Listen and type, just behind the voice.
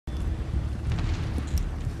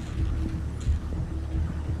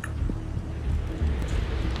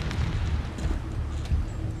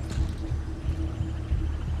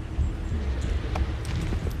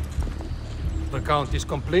count is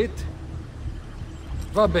complete.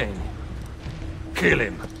 Va bene. Kill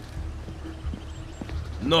him.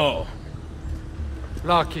 No.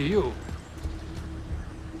 Lucky you.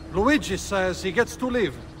 Luigi says he gets to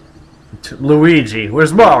live. Luigi,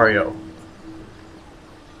 where's Mario?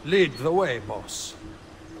 Lead the way, boss.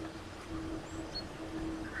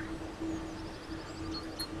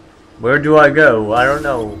 Where do I go? I don't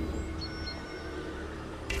know.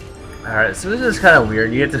 Alright, so this is kind of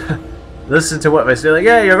weird. You have to listen to what they say, like,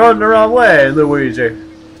 hey, you're going the wrong way, Luigi.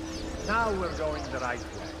 Now we're going the right way.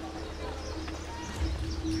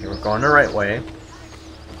 Okay, we're going the right way.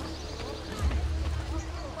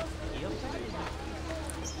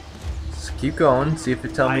 Just keep going, see if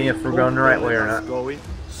it tell me if we're going the right way or not.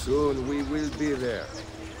 Soon we will be there.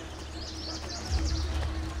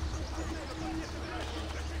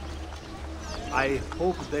 I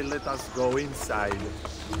hope they let us go inside.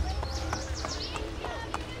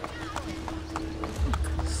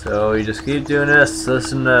 So you just keep doing this,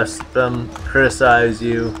 listen to them criticize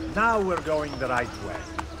you. Now we're going the right way.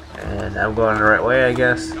 And I'm going the right way, I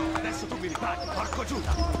guess.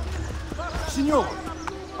 Signor,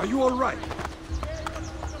 are you all right?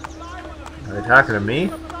 Are they talking to me?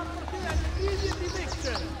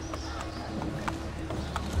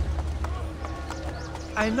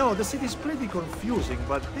 I know, the city's pretty confusing,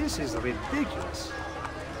 but this is ridiculous.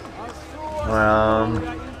 I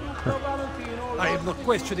am not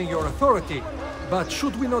questioning your authority, but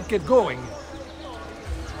should we not get going?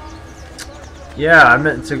 Yeah, I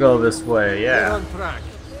meant to go this way, We're yeah. on track.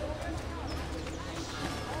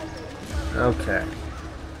 Okay.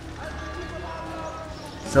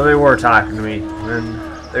 So they were talking to me, and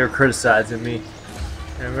they were criticizing me.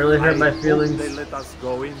 And it really hurt my feelings. They let us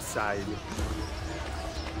go inside.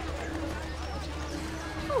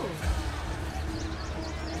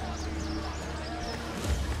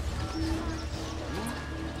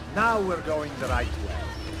 Now we're going the right way.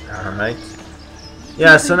 Alright.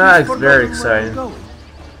 Yeah, so now it's very exciting.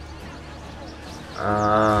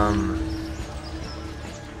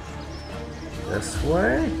 This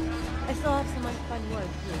way? I still have some unfun work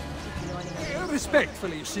here. If you want to know.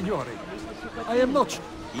 Respectfully, signore. I am not...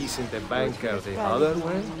 Isn't the banker the other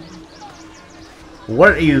way?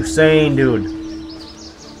 What are you saying, dude?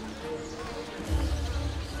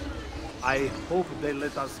 I hope they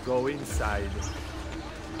let us go inside.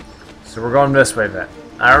 So we're going this way then.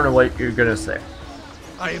 I don't know what you're gonna say.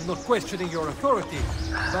 I am not questioning your authority,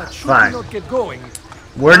 but should Fine. we not get going?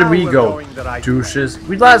 Where did Now we we're go, going the right douches?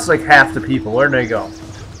 We lost like half the people. Where did they go?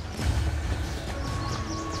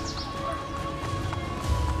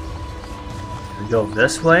 We go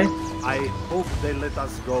this way? I hope they let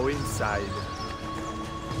us go inside.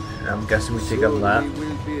 And I'm guessing we take a Soon left. we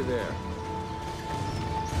will be there.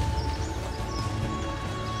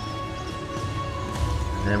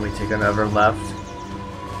 And then we take another left.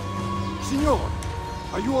 Signor,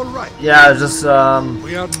 are you all right? Yeah, I was just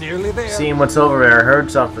We are nearly there. seeing what's over there. I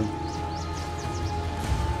heard something.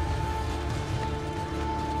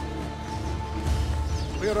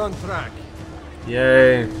 We're on track.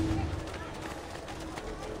 Yay.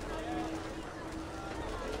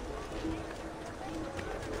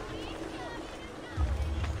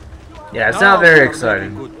 Yeah, it's Now not very we're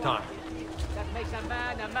exciting. having a good time. That makes a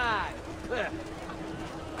man a man.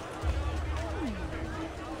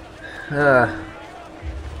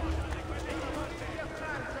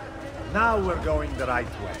 Now we're going the right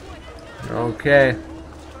way. Okay.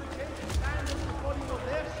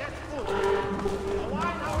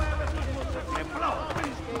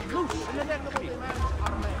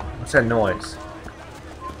 What's that noise?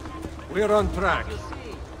 We're on track.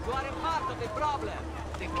 You are a part of the problem.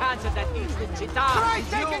 The cancer that eats the cheetah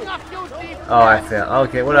is you. Oh, I failed.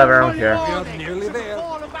 Okay, whatever. I don't care. We are nearly there.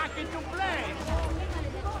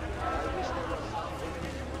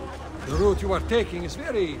 The route you are taking is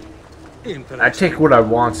very interesting. I take what I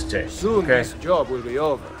want to take. Soon Okay. this job will be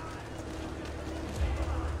over.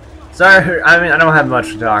 Sorry, I mean, I don't have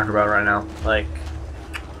much to talk about right now. Like,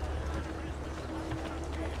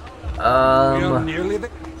 We are nearly there.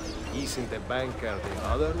 Isn't the banker the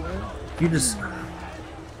other way? you just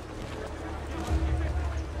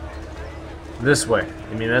this way.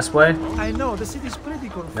 You mean this way? I know, the city's pretty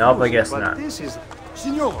confusing. Nope, I guess but not. This is...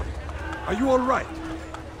 Signor, are you all right?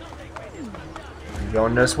 You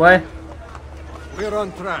going this way? We're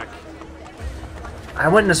on track. I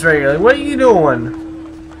went this regularly. What are you doing?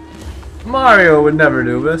 Mario would never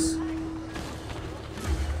do this.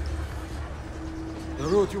 The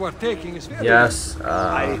route you are taking is very... Yes.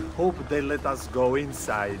 I hope they let us go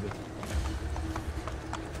inside.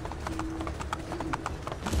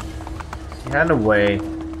 He had a way.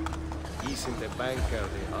 Isn't the banker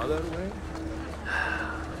the other way?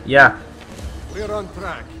 Yeah. We're on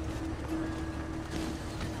track.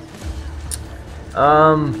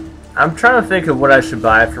 I'm trying to think of what I should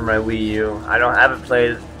buy for my Wii U. Haven't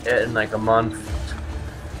played it in like a month.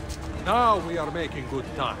 Now we are making good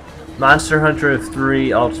time. Monster Hunter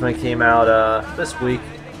 3 Ultimate came out this week.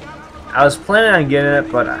 I was planning on getting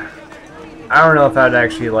it, but I don't know if I'd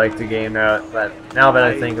actually like the game now that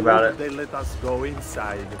I think about it. They let us go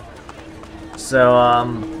inside. So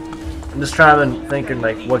I'm just trying to thinking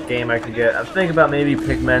like what game I could get. I'm thinking about maybe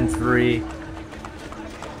Pikmin 3,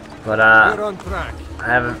 but We're on track. I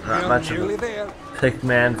haven't not We're much of nearly a there.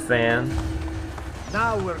 Pikmin fan.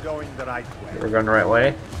 Now we're going the right way. We're going the right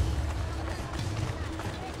way.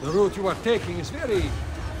 The route you are taking is very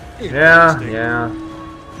Yeah, interesting. yeah.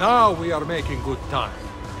 Now we are making good time.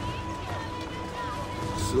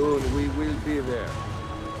 Soon we will be there.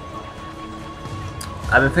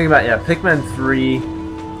 I've been thinking about Pikmin 3.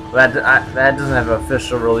 That doesn't have an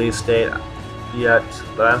official release date yet,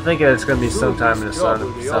 but I'm thinking it's going to be sometime in the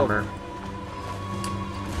summer.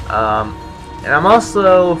 And I'm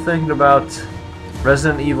also thinking about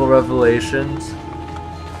Resident Evil Revelations.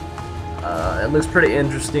 It looks pretty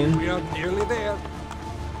interesting, We are nearly there.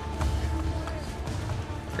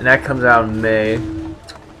 and that comes out in May.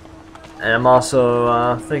 And I'm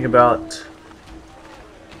also thinking about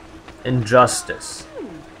Injustice.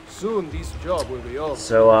 Soon this job will be over.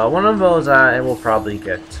 So one of those I will probably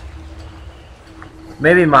get.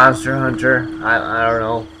 Maybe Monster Hunter. I don't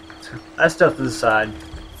know. That's stuff to decide.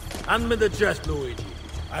 Hand me the chest, Luigi.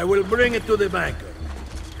 I will bring it to the banker.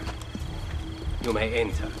 You may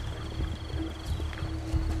enter.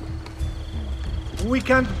 We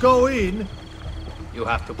can't go in. You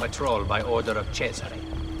have to patrol by order of Cesare.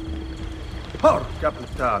 Porca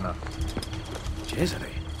puttana. Cesare?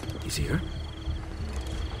 He's here?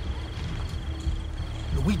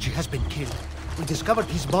 Luigi has been killed. We discovered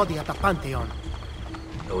his body at the Pantheon.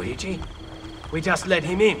 Luigi? We just let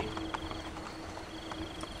him in.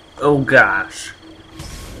 Oh gosh.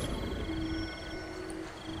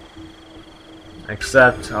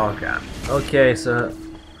 Except, oh god. Okay, so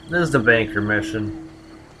this is the banker mission.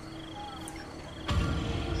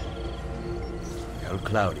 Tell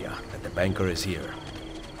Claudia that the banker is here.